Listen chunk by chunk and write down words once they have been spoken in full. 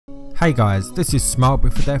Hey guys, this is Smart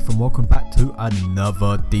Before Death and welcome back to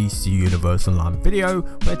another DC Universe Online video,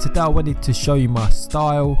 where today I wanted to show you my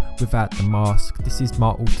style without the mask. This is my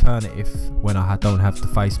alternative when I don't have the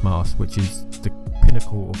face mask, which is the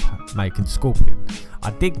pinnacle of making Scorpion. I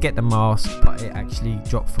did get the mask, but it actually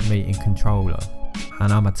dropped for me in controller,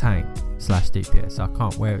 and I'm a tank slash DPS, so I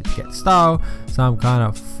can't wear it to get the style, so I'm kind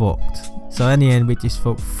of fucked. So in the end we just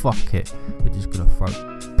thought, fuck it, we're just gonna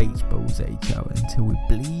throw beach balls at each other until we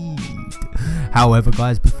bleed. However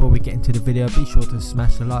guys, before we get into the video, be sure to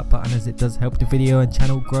smash the like button as it does help the video and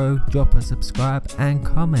channel grow. Drop a subscribe and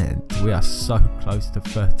comment. We are so close to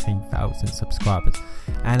 13,000 subscribers,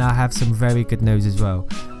 and I have some very good news as well.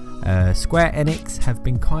 Square Enix have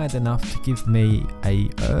been kind enough to give me a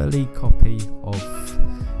early copy of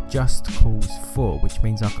Just Cause 4, which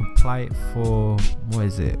means I can play it for, what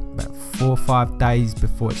is it, about 4 or 5 days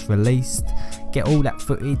before it's released, get all that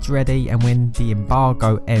footage ready, and when the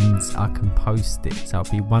embargo ends I can post it. So I'll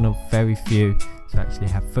be one of very few to actually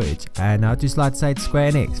have footage, and I'd just like to say to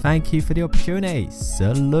Square Enix, thank you for the opportunity,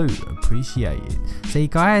 salute, appreciate it. See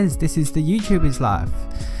guys, this is the YouTuber's life.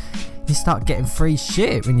 You start getting free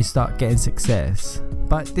shit when you start getting success,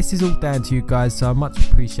 but this is all down to you guys, so I much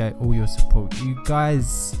appreciate all your support. You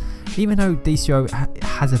guys, even though Dcuo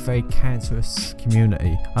has a very cancerous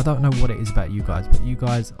community, I don't know what it is about you guys, but you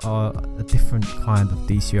guys are a different kind of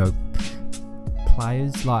Dcuo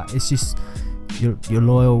players. Like, it's just, you're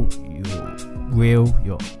loyal, you're real,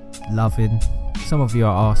 you're loving. Some of you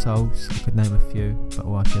are arseholes, I could name a few, but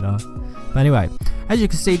why should I? But anyway, as you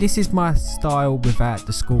can see, this is my style without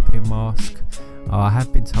the Scorpion mask. I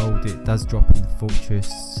have been told it does drop in the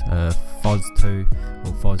Fortress, FOS 2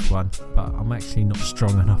 or FOS 1, but I'm actually not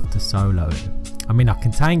strong enough to solo it. I mean, I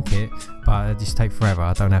can tank it, but it just take forever.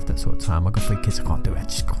 I don't have that sort of time. I got 3 kids, I can't do it. I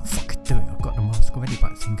just can't fucking do it. I've got the mask already,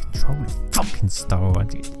 but it's in control of fucking style.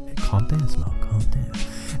 Calm down, Smile, calm down.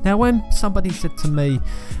 Now, when somebody said to me,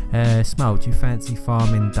 Smile, do you fancy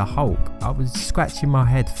farming the Hulk? I was scratching my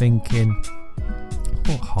head thinking,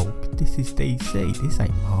 what Hulk? This is DC, this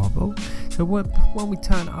ain't Marvel. So when we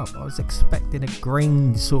turn up, I was expecting a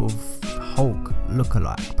green sort of Hulk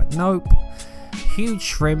lookalike, but nope. Huge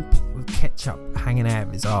shrimp with ketchup hanging out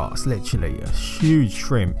of his arse, literally a huge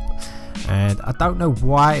shrimp. And I don't know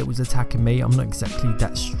why it was attacking me. I'm not exactly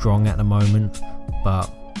that strong at the moment, but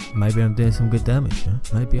maybe I'm doing some good damage. Yeah?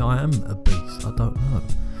 Maybe I am a beast, I don't know.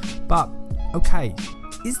 But okay,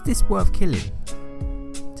 is this worth killing?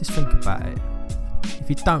 Just think about it. If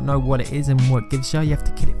you don't know what it is and what it gives you, you have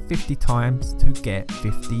to kill it 50 times to get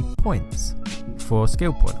 50 points for a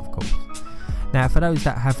skill point, of course. Now for those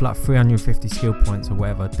that have like 350 skill points or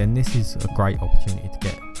whatever, then this is a great opportunity to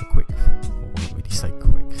get a quick, or what would you say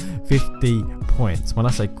quick, 50 points. When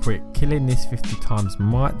I say quick, killing this 50 times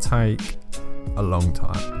might take a long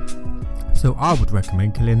time, so I would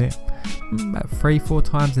recommend killing it about 3-4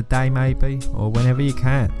 times a day maybe, or whenever you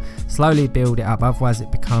can. Slowly build it up, otherwise it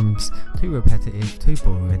becomes too repetitive, too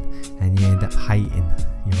boring, and you end up hating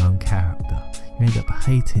your own character. You end up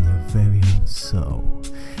hating your very own soul.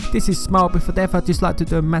 This is Smart Before Death. I'd just like to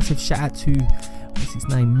do a massive shout out to, what's his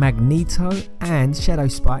name, Magneto, and Shadow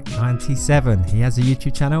Spike 97. He has a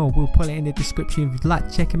YouTube channel, we'll put it in the description if you'd like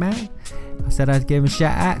to check him out. I said I'd give him a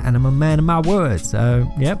shout out, and I'm a man of my word.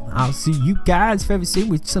 So yep, I'll see you guys very soon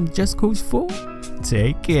with some Just Cause 4.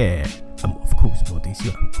 Take care, and of course more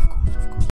DCO.